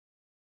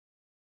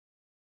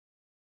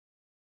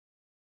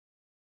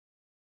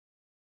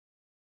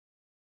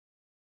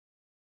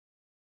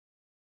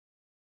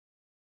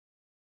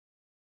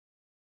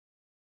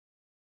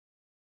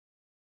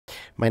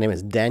My name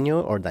is Daniel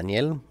or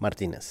Daniel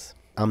Martinez.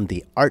 I'm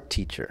the art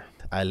teacher.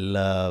 I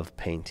love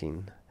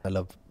painting. I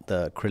love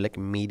the acrylic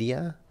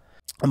media.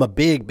 I'm a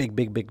big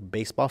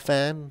baseball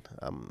fan.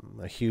 I'm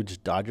a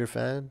huge Dodger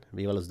fan.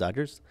 Viva los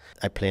Dodgers.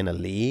 I play in a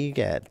league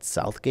at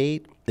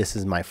Southgate. This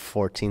is my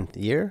 14th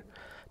year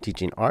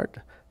teaching art,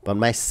 but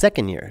my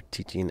second year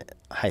teaching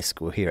high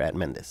school here at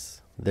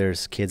Mendez.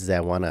 There's kids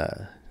that want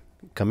to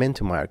come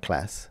into my art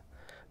class,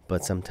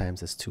 but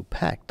sometimes it's too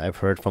packed. I've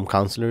heard from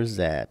counselors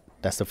that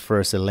that's the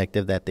first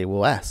elective that they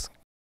will ask.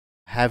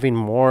 Having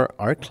more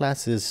art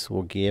classes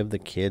will give the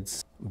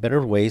kids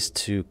better ways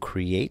to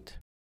create.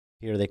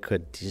 Here they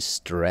could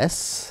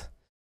distress.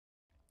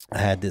 I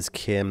had this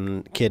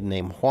kid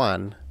named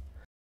Juan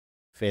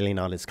failing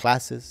all his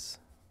classes,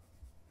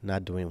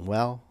 not doing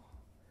well.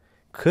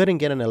 Couldn't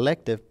get an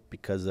elective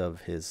because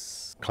of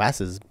his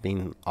classes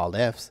being all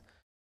Fs.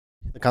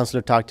 The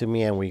counselor talked to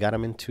me and we got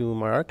him into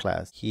my art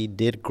class. He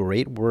did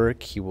great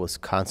work. He was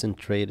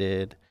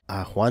concentrated.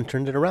 Juan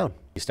turned it around.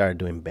 He started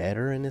doing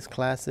better in his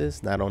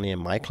classes, not only in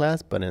my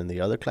class, but in the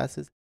other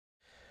classes.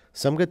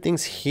 Some good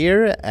things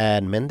here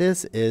at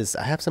Mendez is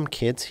I have some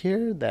kids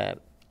here that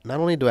not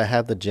only do I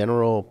have the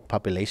general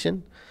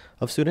population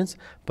of students,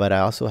 but I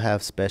also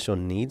have special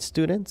needs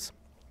students.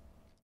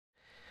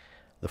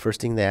 The first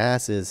thing they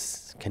ask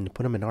is, can you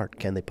put them in art?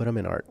 Can they put them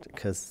in art?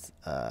 Because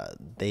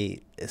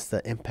it's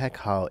the impact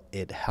how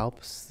it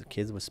helps the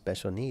kids with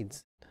special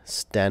needs.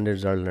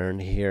 Standards are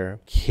learned here.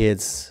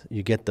 Kids,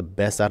 you get the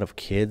best out of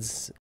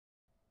kids.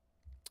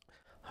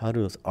 How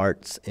does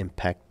arts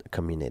impact the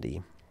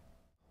community?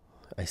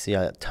 I see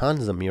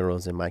tons of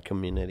murals in my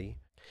community,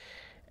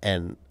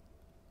 and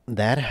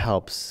that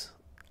helps.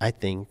 I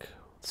think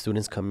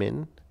students come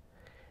in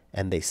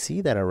and they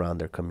see that around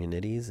their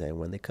communities, and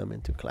when they come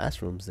into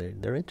classrooms,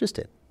 they're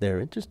interested. They're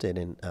interested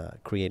in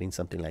creating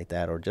something like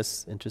that, or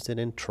just interested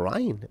in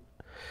trying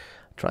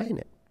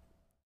it.